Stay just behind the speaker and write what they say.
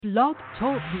Blog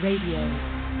Talk Radio.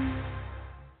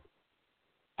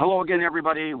 Hello again,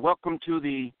 everybody. Welcome to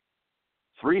the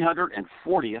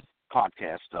 340th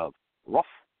podcast of Rough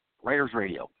Riders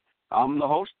Radio. I'm the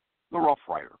host, the Rough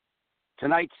Rider.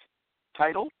 Tonight's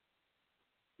title,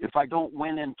 If I Don't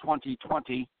Win in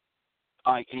 2020,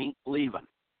 I Ain't Leaving.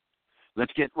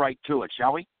 Let's get right to it,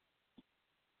 shall we?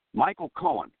 Michael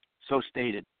Cohen so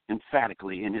stated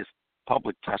emphatically in his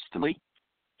public testimony.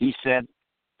 He said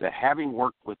that having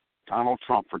worked with Donald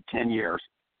Trump for 10 years,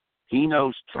 he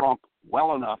knows Trump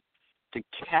well enough to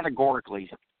categorically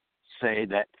say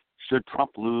that should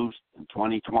Trump lose in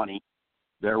 2020,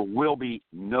 there will be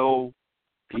no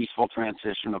peaceful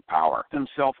transition of power.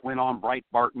 Himself went on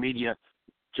Breitbart Media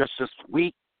just this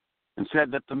week and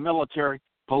said that the military,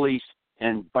 police,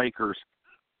 and bikers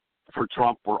for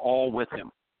Trump were all with him.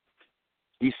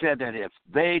 He said that if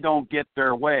they don't get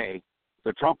their way,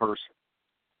 the Trumpers,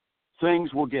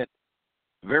 things will get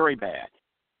very bad.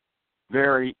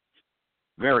 Very,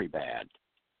 very bad.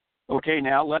 Okay,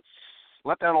 now let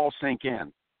that all sink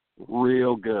in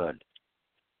real good.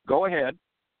 Go ahead.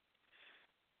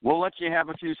 We'll let you have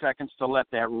a few seconds to let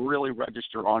that really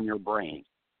register on your brain.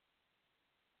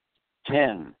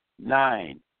 10,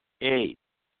 9, 8,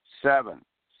 7,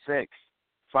 6,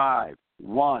 5,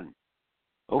 1.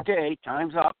 Okay,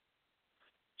 time's up.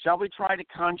 Shall we try to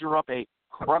conjure up a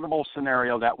credible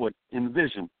scenario that would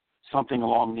envision something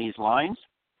along these lines?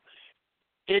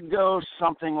 It goes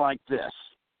something like this.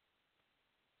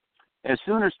 As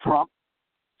soon as Trump,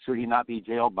 should he not be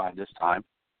jailed by this time,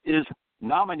 is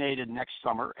nominated next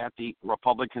summer at the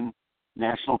Republican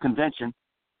National Convention,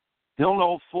 he'll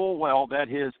know full well that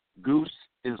his goose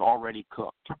is already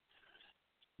cooked.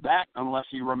 That, unless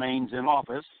he remains in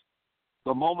office,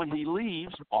 the moment he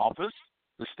leaves office,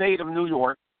 the state of New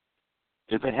York,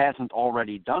 if it hasn't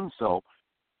already done so,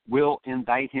 will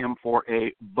indict him for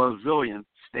a bazillion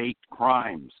state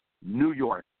crimes, New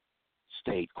York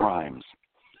state crimes,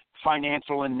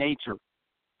 financial in nature,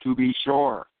 to be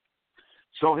sure.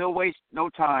 So he'll waste no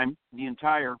time, the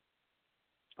entire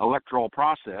electoral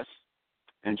process,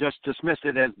 and just dismiss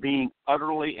it as being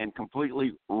utterly and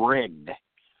completely rigged.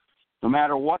 No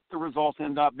matter what the results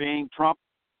end up being, Trump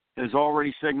has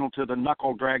already signaled to the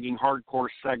knuckle-dragging hardcore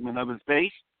segment of his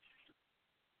base,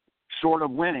 short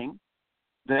of winning,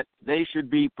 that they should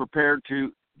be prepared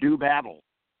to do battle,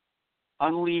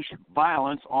 unleash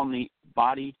violence on the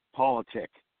body politic.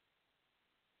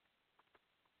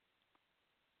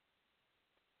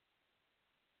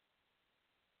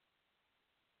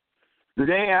 The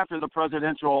day after the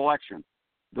presidential election,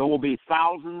 there will be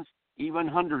thousands, even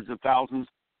hundreds of thousands,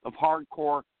 of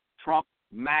hardcore Trump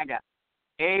MAGA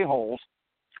a-holes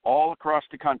all across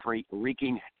the country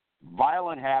wreaking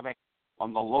violent havoc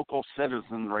on the local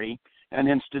citizenry and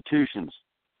institutions.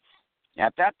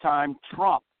 At that time,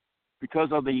 Trump, because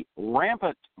of the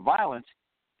rampant violence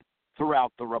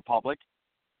throughout the republic,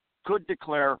 could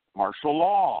declare martial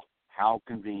law. How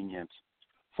convenient.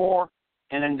 For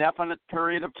an indefinite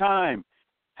period of time.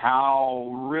 How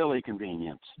really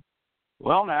convenient.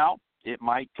 Well, now, it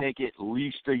might take at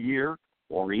least a year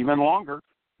or even longer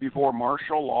before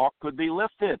martial law could be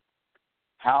lifted.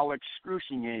 How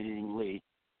excruciatingly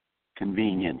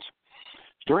convenient.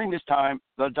 During this time,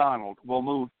 the Donald will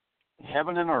move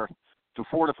heaven and earth to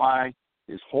fortify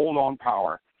his hold on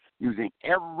power, using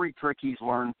every trick he's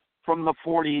learned from the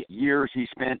 40 years he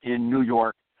spent in New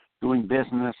York doing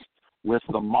business with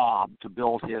the mob to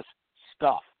build his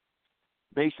stuff.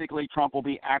 Basically, Trump will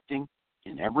be acting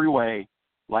in every way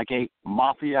like a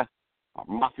mafioso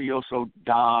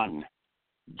Don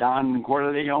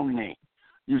Corleone,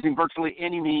 using virtually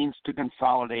any means to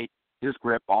consolidate his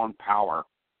grip on power.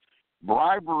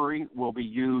 Bribery will be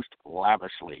used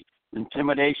lavishly,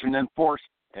 intimidation and force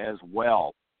as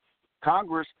well.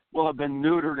 Congress will have been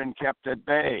neutered and kept at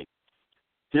bay.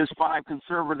 His 5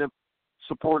 conservative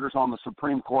supporters on the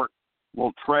Supreme Court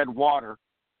will tread water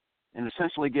and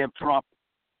essentially give Trump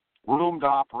room to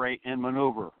operate and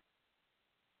maneuver.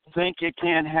 Think it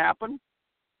can happen?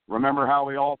 Remember how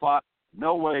we all thought,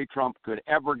 no way Trump could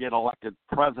ever get elected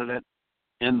president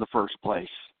in the first place.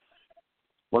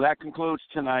 Well, that concludes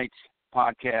tonight's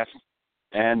podcast,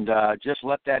 and just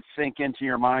let that sink into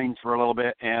your minds for a little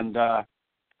bit, and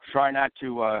try not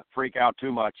to freak out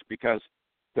too much, because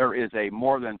there is a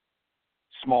more than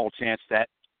small chance that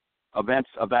events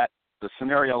of the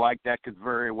scenario like that could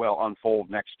very well unfold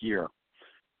next year.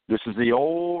 This is the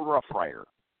old Rough Rider.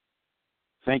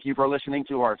 Thank you for listening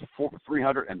to our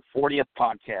 340th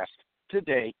podcast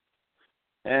today,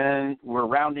 and we're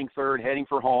rounding third, heading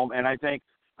for home, and I think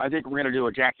we're going to do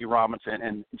a Jackie Robinson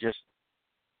and just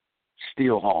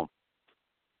steal home.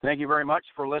 Thank you very much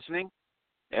for listening.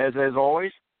 As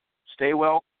always, stay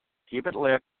well, keep it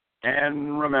lit,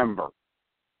 and remember,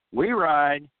 we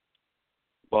ride,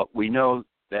 but we know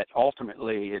that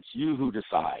ultimately it's you who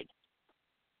decide.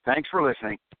 Thanks for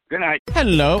listening. Good night.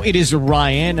 Hello, it is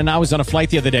Ryan, and I was on a flight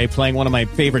the other day playing one of my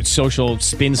favorite social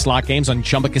spin slot games on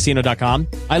ChumbaCasino.com.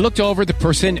 I looked over at the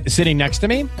person sitting next to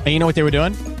me, and you know what they were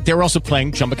doing? They were also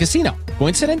playing Chumba Casino.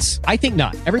 Coincidence? I think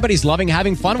not. Everybody's loving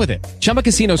having fun with it. Chumba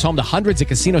Casino is home to hundreds of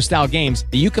casino-style games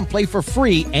that you can play for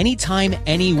free anytime,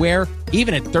 anywhere,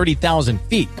 even at 30,000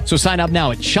 feet. So sign up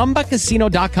now at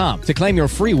ChumbaCasino.com to claim your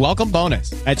free welcome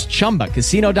bonus. That's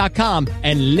ChumbaCasino.com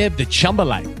and live the Chumba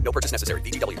life. No purchase necessary.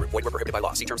 VGW. Void where prohibited by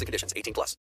law. See terms and conditions. 18+.